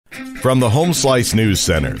From the Home Slice News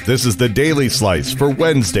Center, this is the Daily Slice for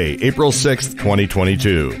Wednesday, April 6th,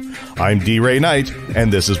 2022. I'm D. Ray Knight,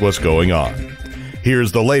 and this is what's going on.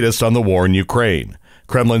 Here's the latest on the war in Ukraine.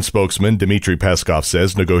 Kremlin spokesman Dmitry Peskov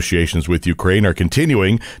says negotiations with Ukraine are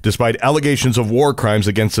continuing despite allegations of war crimes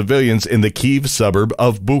against civilians in the Kyiv suburb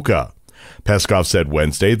of Bucha. Peskov said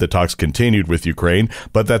Wednesday the talks continued with Ukraine,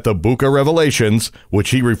 but that the Bucha revelations, which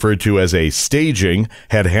he referred to as a staging,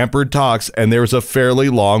 had hampered talks and there is a fairly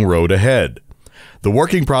long road ahead. The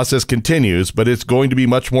working process continues, but it's going to be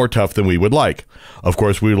much more tough than we would like. Of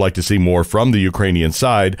course, we would like to see more from the Ukrainian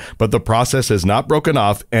side, but the process has not broken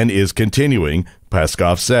off and is continuing,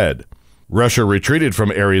 Peskov said. Russia retreated from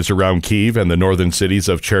areas around Kyiv and the northern cities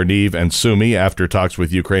of Cherniv and Sumy after talks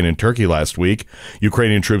with Ukraine and Turkey last week.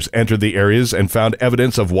 Ukrainian troops entered the areas and found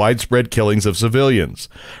evidence of widespread killings of civilians.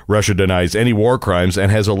 Russia denies any war crimes and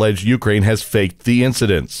has alleged Ukraine has faked the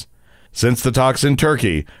incidents. Since the talks in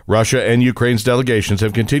Turkey, Russia and Ukraine's delegations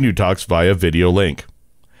have continued talks via video link.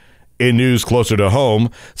 In news closer to home,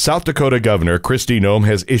 South Dakota Governor Kristi Noem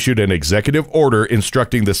has issued an executive order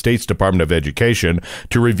instructing the state's Department of Education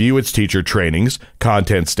to review its teacher trainings,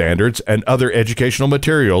 content standards, and other educational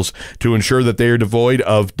materials to ensure that they are devoid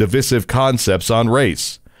of divisive concepts on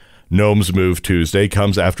race. Noem's move Tuesday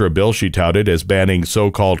comes after a bill she touted as banning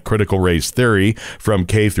so-called critical race theory from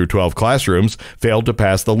K through 12 classrooms failed to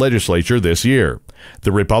pass the legislature this year.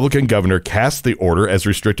 The Republican governor cast the order as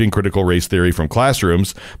restricting critical race theory from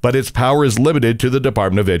classrooms, but its power is limited to the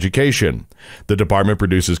Department of Education. The department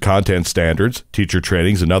produces content standards, teacher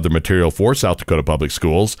trainings, and other material for South Dakota public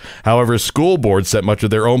schools. However, school boards set much of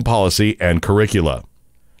their own policy and curricula.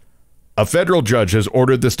 A federal judge has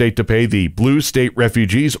ordered the state to pay the Blue State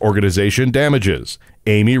Refugees Organization damages.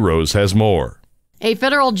 Amy Rose has more. A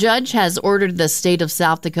federal judge has ordered the state of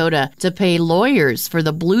South Dakota to pay lawyers for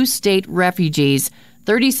the Blue State refugees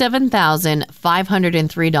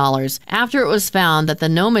 $37,503 after it was found that the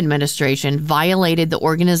Noem administration violated the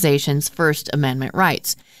organization's First Amendment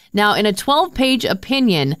rights. Now, in a 12-page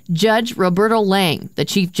opinion, Judge Roberto Lang, the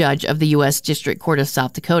chief judge of the U.S. District Court of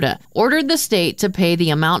South Dakota, ordered the state to pay the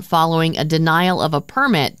amount following a denial of a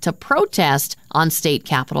permit to protest on state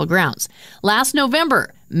capitol grounds. Last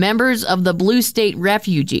November, members of the Blue State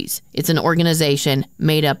Refugees, it's an organization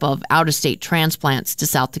made up of out-of-state transplants to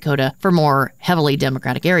South Dakota for more heavily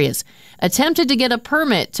Democratic areas, attempted to get a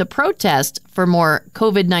permit to protest for more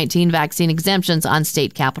COVID-19 vaccine exemptions on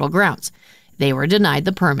state capitol grounds. They were denied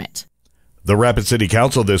the permit. The Rapid City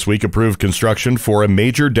Council this week approved construction for a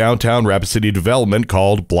major downtown Rapid City development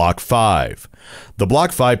called Block 5. The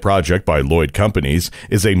Block 5 project by Lloyd Companies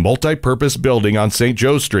is a multi-purpose building on St.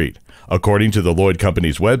 Joe Street. According to the Lloyd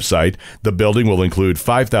Companies website, the building will include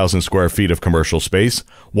 5,000 square feet of commercial space,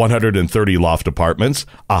 130 loft apartments,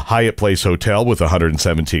 a Hyatt Place hotel with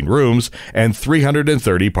 117 rooms, and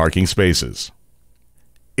 330 parking spaces.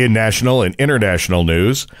 In national and international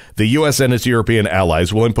news, the U.S. and its European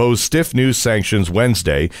allies will impose stiff new sanctions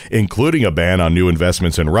Wednesday, including a ban on new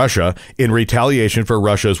investments in Russia in retaliation for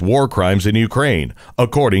Russia's war crimes in Ukraine,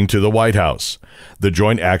 according to the White House. The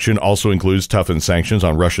joint action also includes toughened sanctions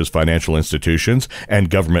on Russia's financial institutions and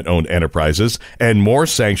government-owned enterprises, and more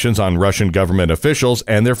sanctions on Russian government officials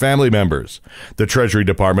and their family members. The Treasury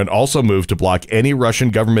Department also moved to block any Russian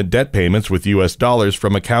government debt payments with U.S. dollars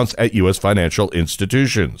from accounts at U.S. financial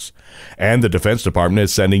institutions. And the Defense Department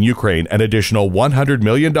is sending Ukraine an additional $100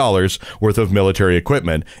 million worth of military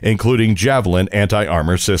equipment, including Javelin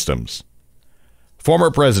anti-armor systems.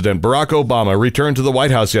 Former President Barack Obama returned to the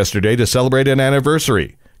White House yesterday to celebrate an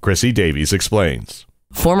anniversary. Chrissy Davies explains.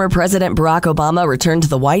 Former President Barack Obama returned to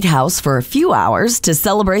the White House for a few hours to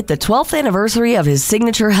celebrate the 12th anniversary of his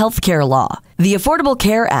signature health care law. The Affordable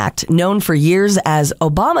Care Act, known for years as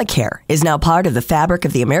Obamacare, is now part of the fabric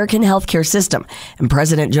of the American healthcare system, and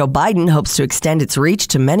President Joe Biden hopes to extend its reach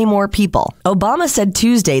to many more people. Obama said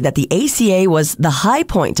Tuesday that the ACA was the high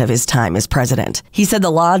point of his time as president. He said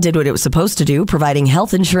the law did what it was supposed to do, providing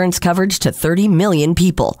health insurance coverage to 30 million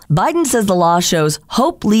people. Biden says the law shows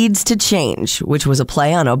hope leads to change, which was a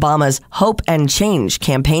play on Obama's Hope and Change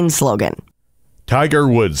campaign slogan. Tiger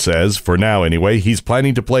Woods says, for now anyway, he's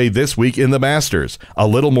planning to play this week in the Masters, a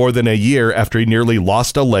little more than a year after he nearly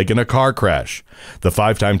lost a leg in a car crash. The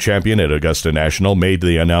five-time champion at Augusta National made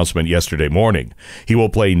the announcement yesterday morning. He will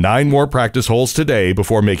play 9 more practice holes today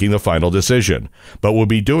before making the final decision, but will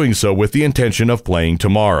be doing so with the intention of playing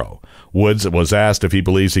tomorrow. Woods was asked if he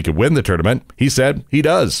believes he could win the tournament. He said he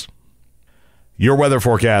does. Your weather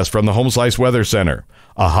forecast from the Home Slice Weather Center.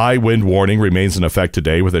 A high wind warning remains in effect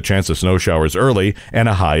today with a chance of snow showers early and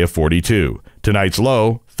a high of 42. Tonight's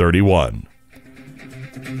low, 31.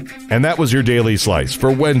 And that was your Daily Slice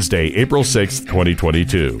for Wednesday, April 6th,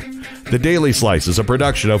 2022. The Daily Slice is a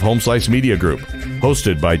production of Home Slice Media Group,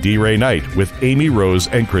 hosted by D. Ray Knight with Amy Rose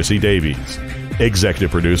and Chrissy Davies.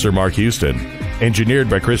 Executive producer Mark Houston. Engineered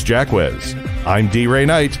by Chris Jacquez. I'm D. Ray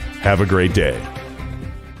Knight. Have a great day.